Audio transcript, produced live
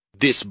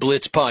This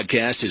Blitz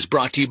podcast is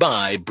brought to you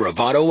by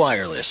Bravado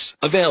Wireless.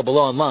 Available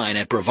online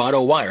at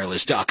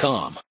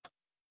bravadowireless.com.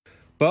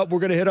 But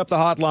we're going to hit up the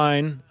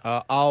hotline.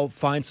 I'll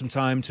find some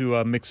time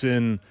to mix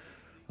in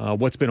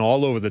what's been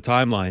all over the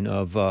timeline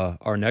of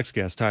our next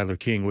guest, Tyler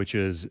King, which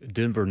is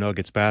Denver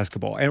Nuggets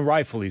basketball, and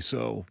rightfully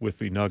so with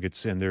the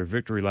Nuggets and their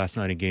victory last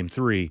night in Game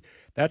 3.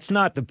 That's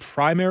not the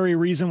primary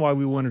reason why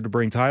we wanted to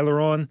bring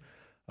Tyler on.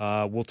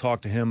 We'll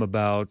talk to him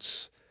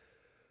about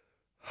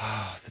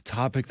the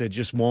topic that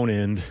just won't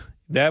end.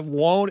 That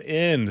won't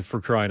end, for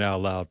crying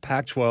out loud.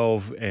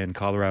 Pac-12 and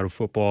Colorado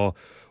football.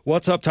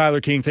 What's up,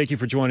 Tyler King? Thank you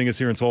for joining us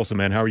here in Tulsa,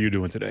 man. How are you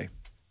doing today?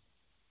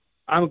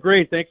 I'm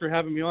great. Thanks for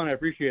having me on. I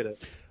appreciate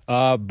it.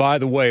 By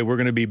the way, we're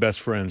going to be best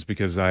friends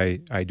because I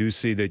do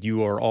see that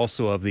you are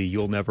also of the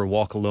You'll Never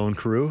Walk Alone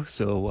crew.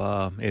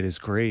 So it is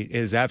great. It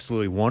is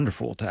absolutely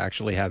wonderful to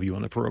actually have you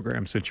on the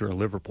program since you're a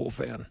Liverpool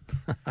fan.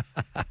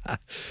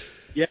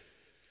 Yeah,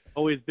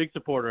 always big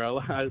supporter. I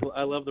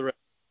love the Reds.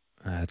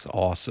 That's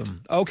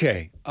awesome.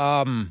 Okay.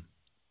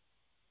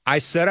 I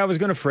said I was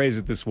going to phrase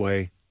it this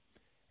way,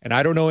 and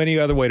I don't know any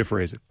other way to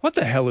phrase it. What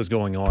the hell is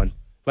going on?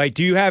 Like,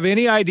 do you have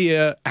any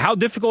idea how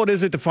difficult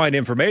is it to find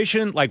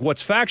information? Like,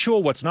 what's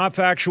factual, what's not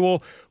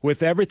factual,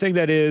 with everything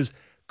that is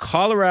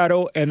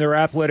Colorado and their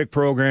athletic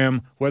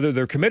program, whether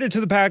they're committed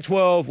to the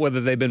Pac-12,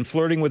 whether they've been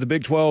flirting with the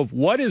Big 12.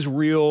 What is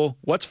real,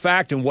 what's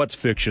fact, and what's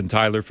fiction,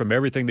 Tyler, from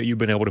everything that you've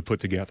been able to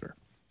put together?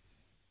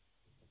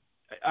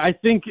 I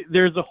think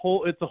it's a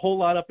whole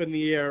lot up in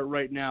the air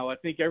right now. I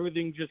think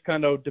everything's just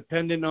kind of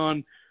dependent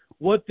on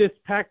what this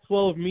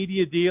Pac-12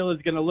 media deal is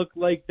going to look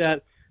like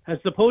that has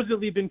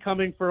supposedly been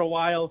coming for a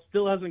while,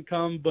 still hasn't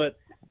come, but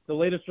the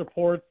latest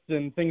reports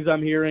and things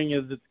I'm hearing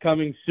is it's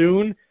coming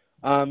soon.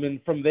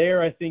 And from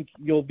there, I think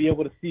you'll be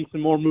able to see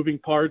some more moving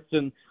parts.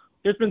 And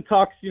there's been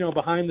talks,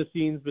 behind the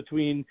scenes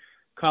between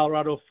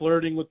Colorado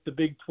flirting with the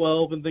Big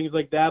 12 and things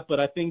like that. But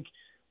I think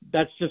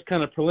that's just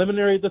kind of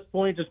preliminary at this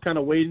point, just kind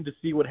of waiting to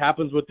see what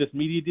happens with this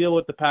media deal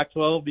with the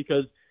Pac-12,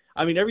 because,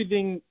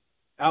 everything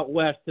out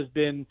west has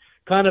been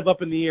kind of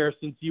up in the air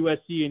since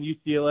USC and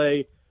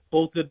UCLA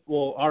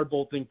are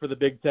bolting for the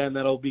Big Ten.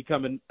 That'll be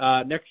coming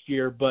next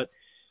year. But,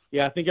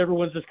 yeah, I think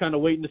everyone's just kind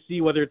of waiting to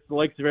see whether it's the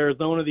likes of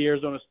Arizona, the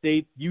Arizona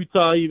State,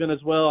 Utah even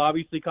as well,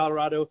 obviously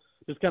Colorado,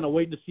 just kind of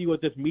waiting to see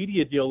what this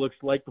media deal looks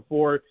like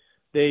before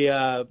they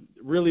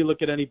really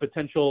look at any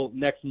potential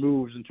next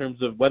moves in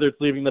terms of whether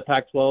it's leaving the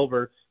Pac-12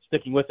 or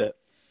sticking with it.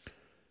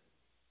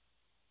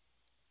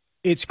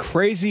 It's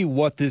crazy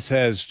what this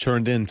has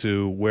turned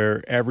into,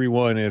 where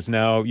everyone is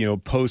now,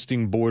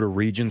 posting Board of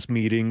Regents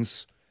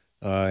meetings,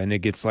 and it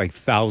gets like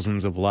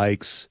thousands of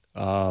likes.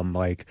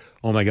 Like,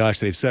 oh my gosh,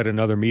 they've set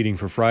another meeting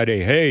for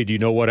Friday. Hey, do you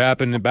know what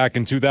happened back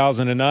in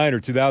 2009 or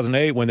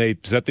 2008 when they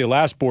set the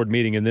last board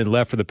meeting and then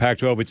left for the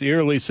Pac-12? It's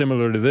eerily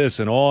similar to this,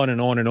 and on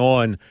and on and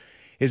on.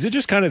 Is it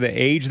just kind of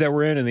the age that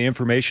we're in the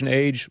information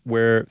age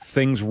where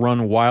things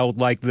run wild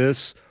like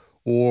this?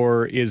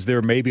 Or is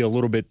there maybe a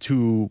little bit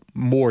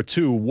more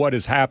to what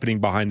is happening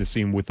behind the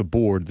scene with the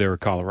board there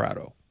at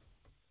Colorado?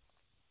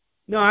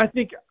 No, I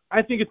think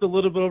it's a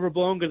little bit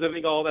overblown because I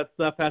think all that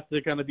stuff has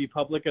to kind of be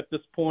public at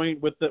this point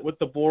with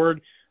the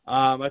board.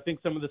 I think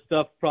some of the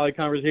stuff, probably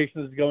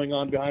conversations going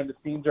on behind the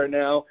scenes right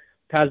now,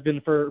 has been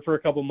for a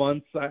couple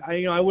months.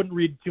 I wouldn't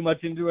read too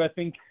much into it. I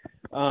think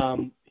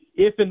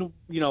if and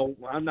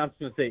I'm not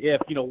going to say if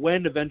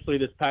when eventually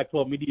this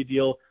Pac-12 media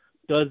deal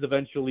does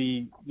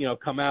eventually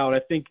come out, I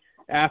think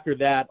after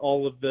that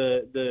all of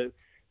the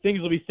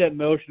things will be set in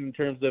motion in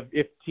terms of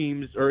if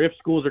teams or if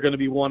schools are going to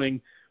be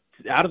wanting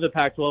out of the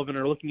Pac-12 and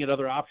are looking at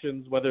other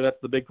options, whether that's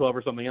the Big 12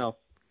 or something else.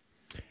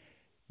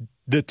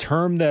 The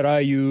term that I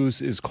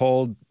use is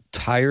called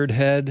tired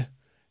head.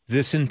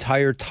 This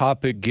entire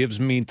topic gives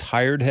me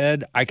tired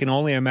head. I can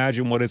only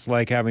imagine what it's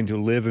like having to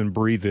live and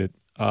breathe it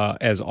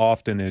as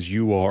often as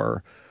you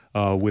are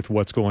with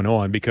what's going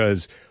on,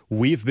 because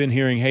we've been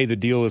hearing, hey, the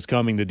deal is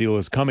coming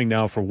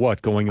now for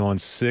what, going on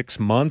 6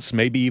 months,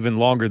 maybe even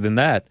longer than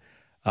that.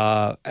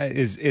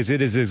 Is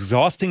it as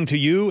exhausting to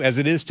you as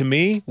it is to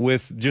me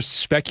with just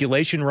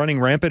speculation running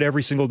rampant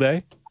every single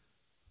day?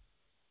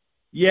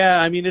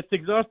 Yeah,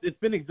 it's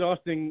been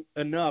exhausting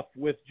enough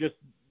with just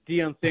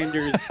Deion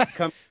Sanders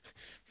coming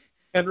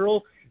in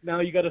general.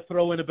 Now you got to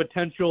throw in a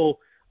potential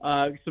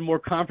some more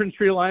conference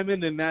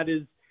realignment, and that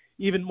is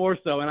even more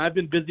so. And I've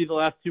been busy the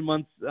last 2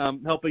 months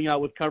helping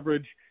out with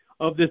coverage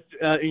of this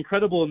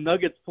incredible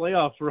Nuggets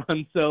playoffs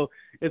run. So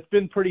it's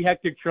been pretty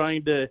hectic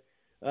trying to,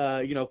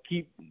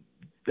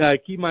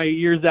 keep my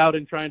ears out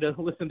and trying to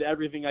listen to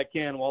everything I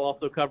can while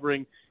also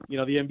covering, the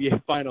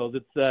NBA Finals.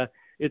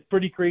 It's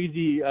pretty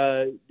crazy.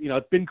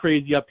 It's been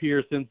crazy up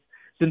here since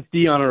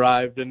Deion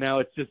arrived, and now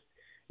it's just,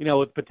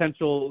 with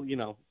potential,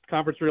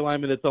 conference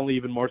realignment, it's only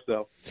even more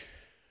so.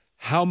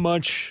 How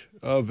much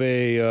of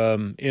a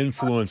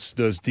influence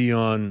does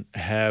Deion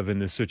have in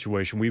this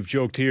situation? We've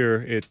joked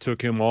here it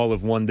took him all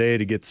of one day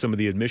to get some of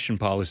the admission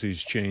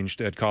policies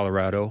changed at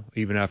Colorado,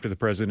 even after the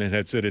president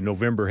had said in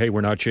November, hey, we're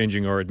not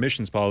changing our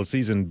admissions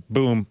policies, and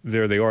boom,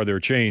 there they are,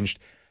 they're changed.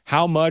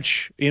 How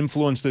much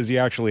influence does he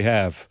actually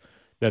have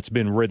that's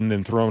been written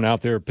and thrown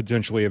out there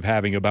potentially of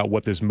having about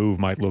what this move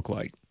might look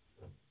like?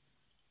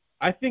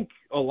 I think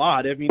a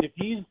lot. I mean, if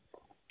he's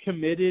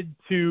committed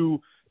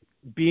to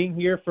being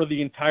here for the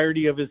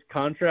entirety of his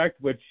contract,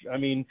 which, I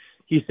mean,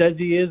 he says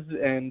he is,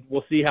 and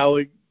we'll see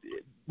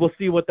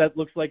what that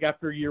looks like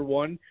after year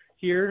one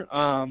here,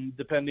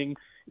 depending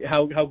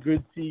how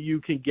good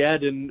CU can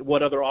get and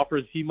what other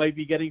offers he might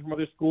be getting from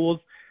other schools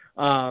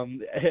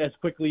as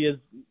quickly as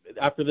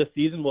after this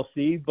season. We'll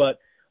see. But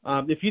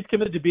if he's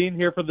committed to being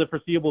here for the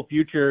foreseeable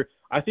future,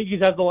 I think he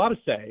has a lot of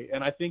say.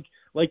 And I think,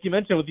 like you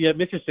mentioned with the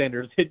Mr.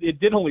 Sanders,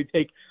 it did only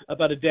take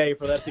about a day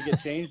for that to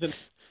get changed and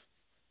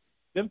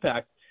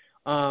impact.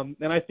 And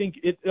I think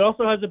it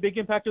also has a big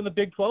impact on the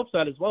Big 12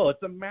 side as well.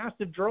 It's a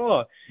massive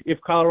draw if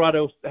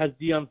Colorado has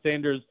Deion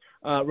Sanders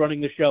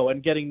running the show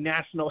and getting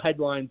national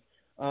headlines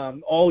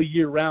all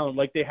year round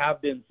like they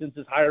have been since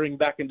his hiring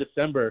back in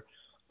December.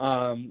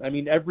 I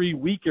mean, every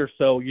week or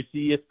so you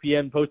see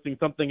ESPN posting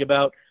something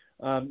about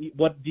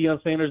what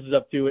Deion Sanders is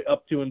up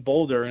to in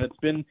Boulder, and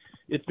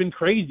it's been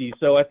crazy.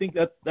 So I think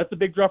that's a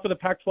big draw for the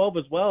Pac-12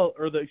 as well,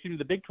 or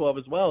the Big 12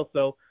 as well.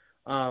 So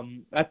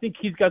I think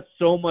he's got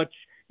so much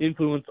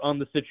influence on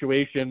the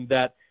situation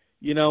that,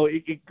 you know,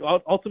 it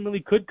ultimately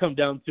could come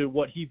down to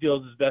what he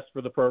feels is best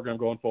for the program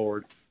going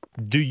forward.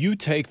 Do you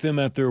take them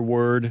at their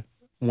word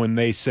when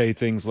they say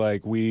things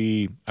like,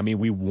 we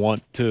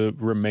want to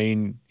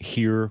remain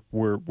here,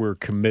 we're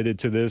committed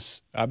to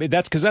this? I mean,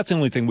 that's because that's the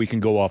only thing we can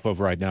go off of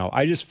right now.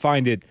 I just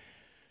find it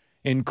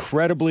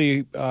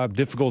incredibly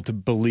difficult to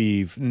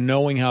believe,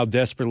 knowing how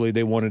desperately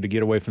they wanted to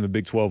get away from the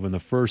Big 12 in the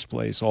first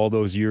place all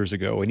those years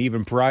ago, and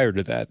even prior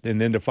to that, and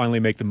then to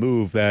finally make the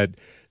move that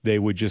they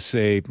would just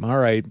say, all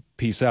right,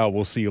 peace out,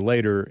 we'll see you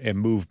later, and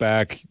move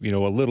back, a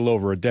little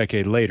over a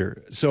decade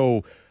later.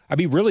 So, I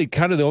mean, really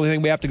kind of the only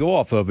thing we have to go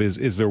off of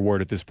is their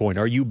word at this point.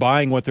 Are you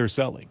buying what they're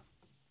selling?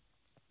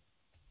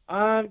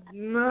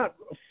 Not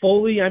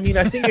fully. I mean,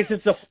 I think it's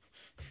just a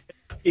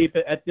escape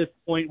at this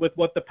point with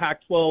what the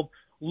Pac-12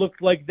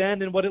 looked like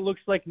then and what it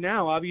looks like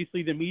now.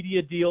 Obviously, the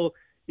media deal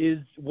is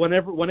when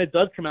it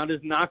does come out is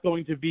not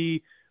going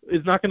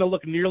to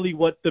look nearly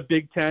what the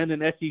Big Ten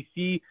and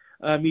SEC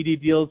media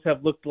deals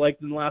have looked like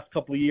in the last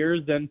couple of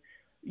years. And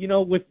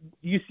with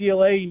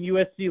UCLA and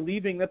USC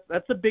leaving,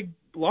 that's a big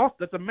loss.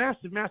 That's a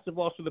massive, massive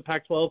loss for the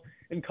Pac-12,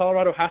 and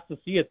Colorado has to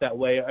see it that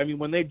way. I mean,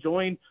 when they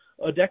joined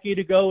a decade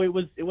ago, it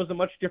was a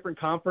much different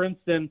conference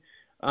than,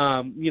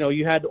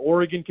 you had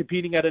Oregon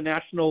competing at a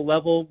national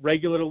level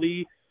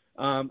regularly.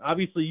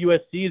 Obviously,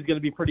 USC is going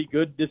to be pretty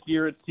good this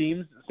year, it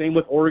seems. Same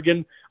with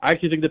Oregon. I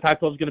actually think the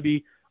Pac-12 is going to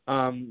be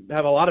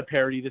have a lot of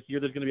parity this year.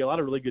 There's going to be a lot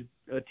of really good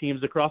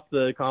teams across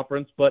the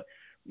conference, but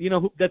it's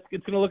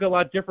going to look a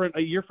lot different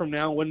a year from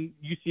now when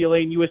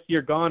UCLA and USC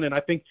are gone. And I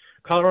think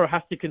Colorado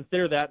has to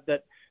consider that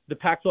the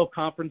Pac-12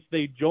 conference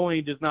they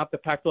joined is not the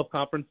Pac-12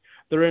 conference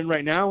they're in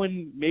right now.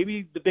 And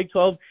maybe the Big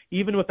 12,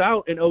 even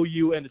without an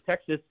OU and a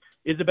Texas,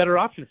 is a better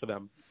option for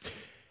them.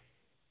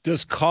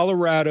 Does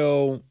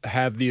Colorado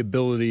have the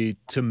ability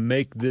to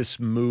make this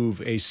move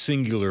a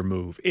singular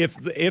move?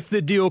 If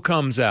the deal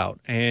comes out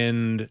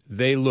and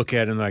they look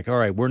at it and like, all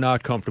right, we're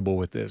not comfortable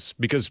with this,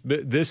 because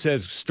this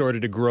has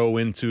started to grow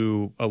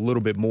into a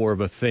little bit more of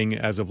a thing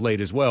as of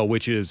late as well,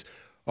 which is,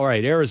 all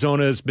right,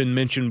 Arizona has been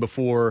mentioned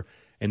before,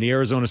 and the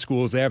Arizona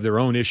schools, they have their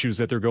own issues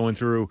that they're going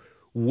through.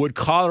 Would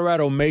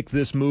Colorado make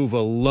this move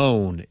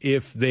alone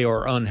if they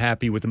are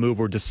unhappy with the move,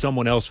 or does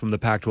someone else from the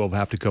Pac-12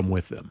 have to come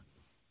with them?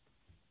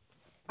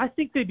 I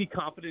think they'd be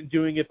confident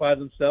doing it by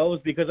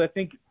themselves, because I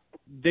think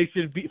they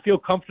should feel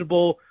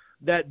comfortable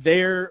that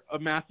they're a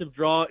massive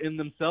draw in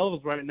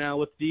themselves right now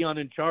with Deion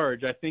in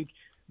charge. I think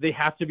they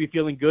have to be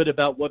feeling good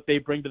about what they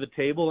bring to the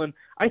table. And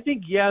I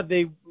think,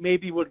 they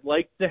maybe would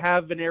like to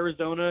have an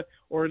Arizona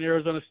or an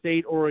Arizona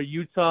State or a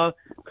Utah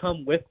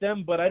come with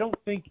them, but I don't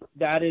think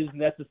that is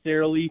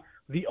necessarily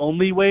the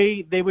only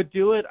way they would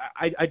do it.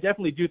 I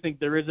definitely do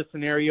think there is a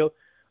scenario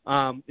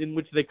in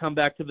which they come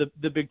back to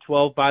the Big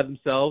 12 by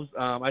themselves.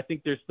 I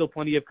think there's still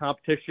plenty of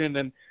competition,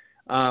 and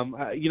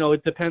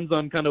it depends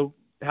on kind of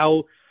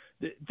how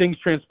things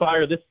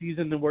transpire this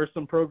season and where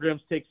some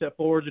programs take step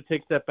forward or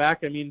take step back.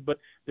 I mean, but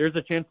there's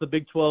a chance the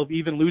Big 12,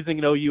 even losing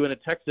an OU and a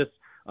Texas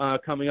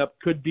coming up,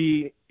 could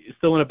be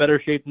still in a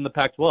better shape than the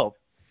Pac-12.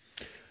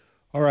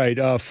 All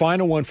right,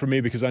 final one for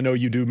me, because I know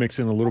you do mix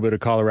in a little bit of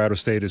Colorado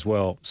State as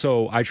well.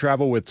 So I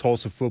travel with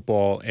Tulsa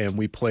football, and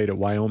we played at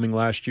Wyoming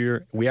last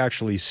year. We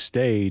actually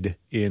stayed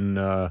in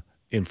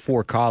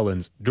Fort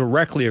Collins,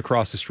 directly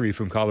across the street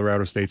from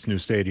Colorado State's new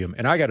stadium.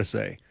 And I got to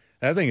say,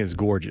 that thing is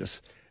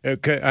gorgeous,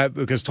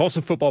 because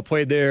Tulsa football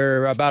played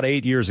there about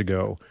 8 years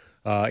ago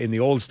in the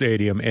old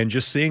stadium, and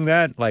just seeing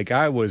that, like,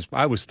 I was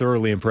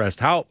thoroughly impressed.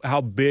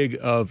 How big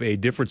of a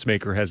difference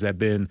maker has that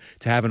been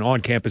to have an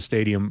on-campus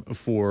stadium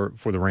for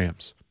the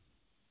Rams?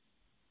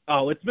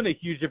 Oh, it's been a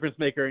huge difference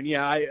maker, and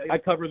I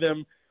cover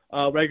them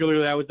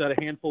regularly. I was at a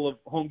handful of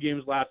home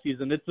games last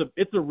season.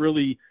 It's a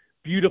really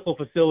beautiful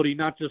facility,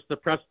 not just the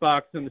press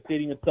box and the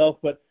stadium itself,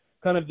 but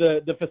kind of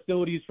the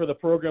facilities for the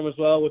program as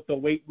well, with the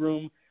weight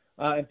room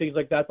and things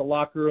like that, the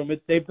locker room.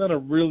 They've done a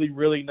really,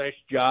 really nice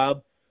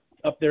job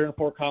up there in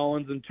Fort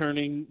Collins and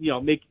spending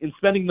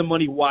the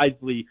money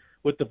wisely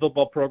with the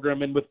football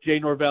program. And with Jay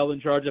Norvell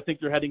in charge, I think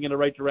they're heading in the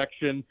right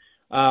direction.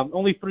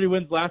 Only 3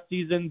 wins last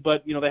season,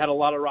 but they had a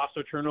lot of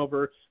roster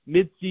turnover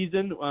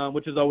mid-season,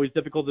 which is always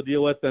difficult to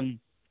deal with. And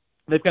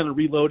they've kind of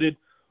reloaded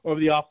over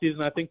the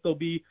offseason. I think they'll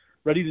be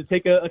ready to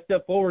take a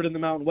step forward in the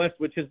Mountain West,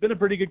 which has been a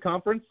pretty good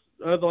conference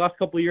the last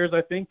couple of years,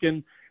 I think.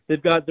 And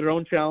they've got their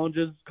own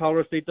challenges.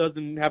 Colorado State does,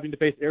 in having to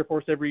face Air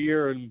Force every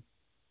year, and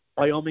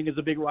Wyoming is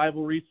a big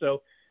rivalry.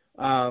 So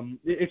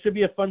it should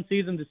be a fun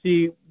season to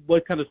see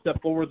what kind of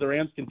step forward the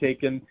Rams can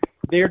take. And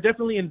they are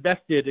definitely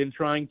invested in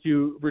trying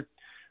to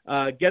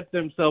get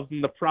themselves in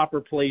the proper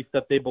place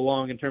that they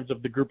belong in terms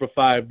of the group of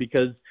 5,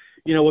 because,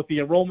 with the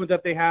enrollment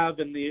that they have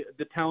and the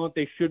talent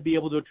they should be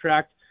able to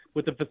attract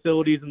with the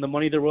facilities and the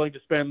money they're willing to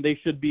spend, they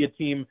should be a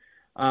team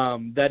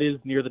that is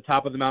near the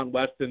top of the Mountain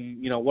West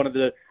and, one of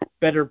the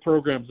better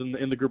programs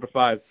in the group of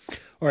 5.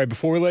 All right,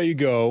 before we let you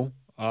go,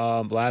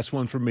 last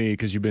one for me,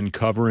 because you've been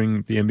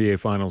covering the NBA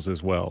Finals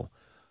as well.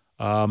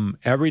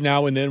 Every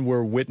now and then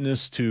we're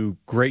witness to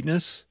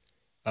greatness.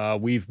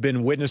 We've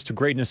been witness to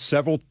greatness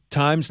several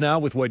times now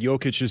with what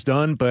Jokic has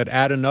done, but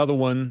add another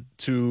one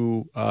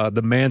to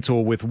the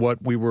mantle with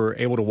what we were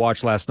able to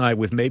watch last night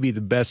with maybe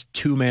the best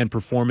two-man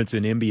performance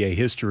in NBA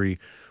history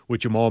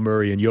with Jamal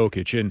Murray and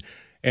Jokic.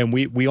 And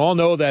we all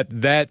know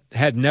that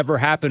had never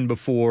happened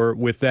before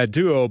with that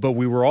duo, but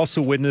we were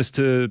also witness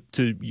to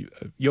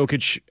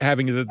Jokic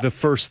having the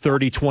first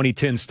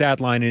 30-20-10 stat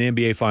line in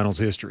NBA Finals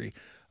history.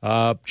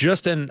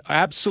 Just an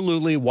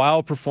absolutely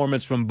wild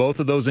performance from both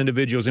of those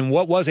individuals in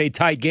what was a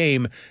tight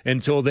game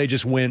until they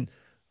just went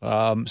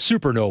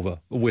supernova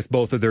with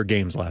both of their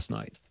games last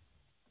night.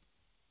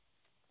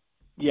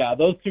 Yeah,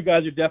 those two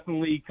guys are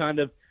definitely kind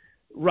of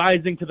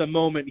rising to the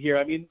moment here.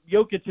 I mean,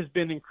 Jokic has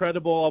been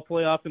incredible all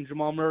playoff, and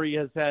Jamal Murray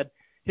has had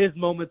his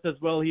moments as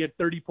well. He had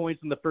 30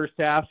 points in the first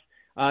half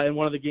in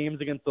one of the games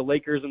against the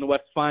Lakers in the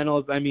West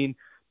Finals. I mean,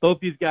 both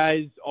these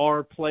guys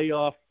are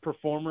playoff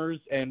performers,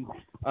 and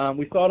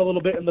we saw it a little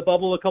bit in the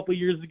bubble a couple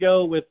years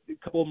ago with a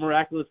couple of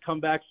miraculous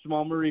comebacks.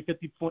 Jamal Murray,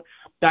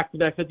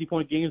 back-to-back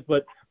 50-point games,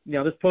 but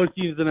this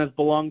postseason has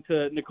belonged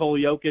to Nikola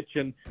Jokic,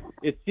 and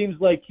it seems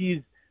like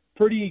he's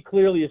pretty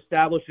clearly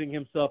establishing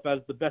himself as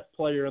the best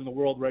player in the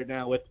world right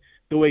now with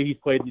the way he's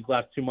played these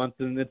last 2 months,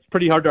 and it's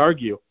pretty hard to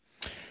argue.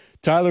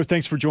 Tyler,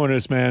 thanks for joining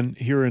us, man,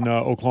 here in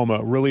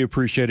Oklahoma. Really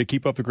appreciate it.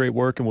 Keep up the great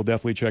work, and we'll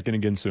definitely check in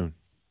again soon.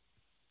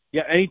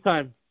 Yeah,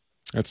 anytime.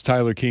 That's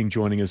Tyler King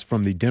joining us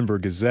from the Denver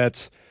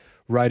Gazette,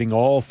 writing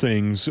all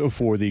things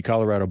for the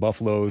Colorado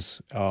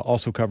Buffaloes,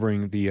 also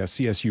covering the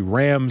CSU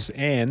Rams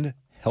and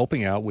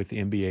helping out with the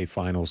NBA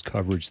Finals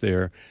coverage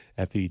there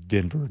at the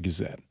Denver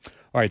Gazette.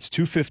 All right, it's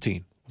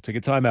 2:15. We'll take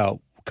a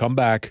timeout. We'll come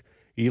back.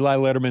 Eli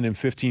Letterman in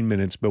 15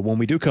 minutes. But when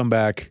we do come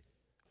back,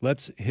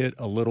 let's hit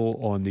a little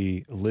on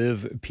the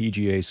Live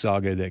PGA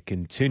saga that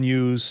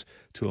continues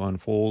to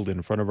unfold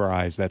in front of our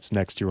eyes. That's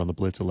next year on the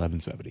Blitz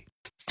 1170.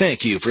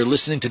 Thank you for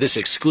listening to this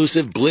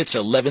exclusive Blitz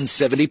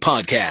 1170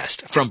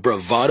 podcast from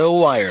Bravado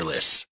Wireless.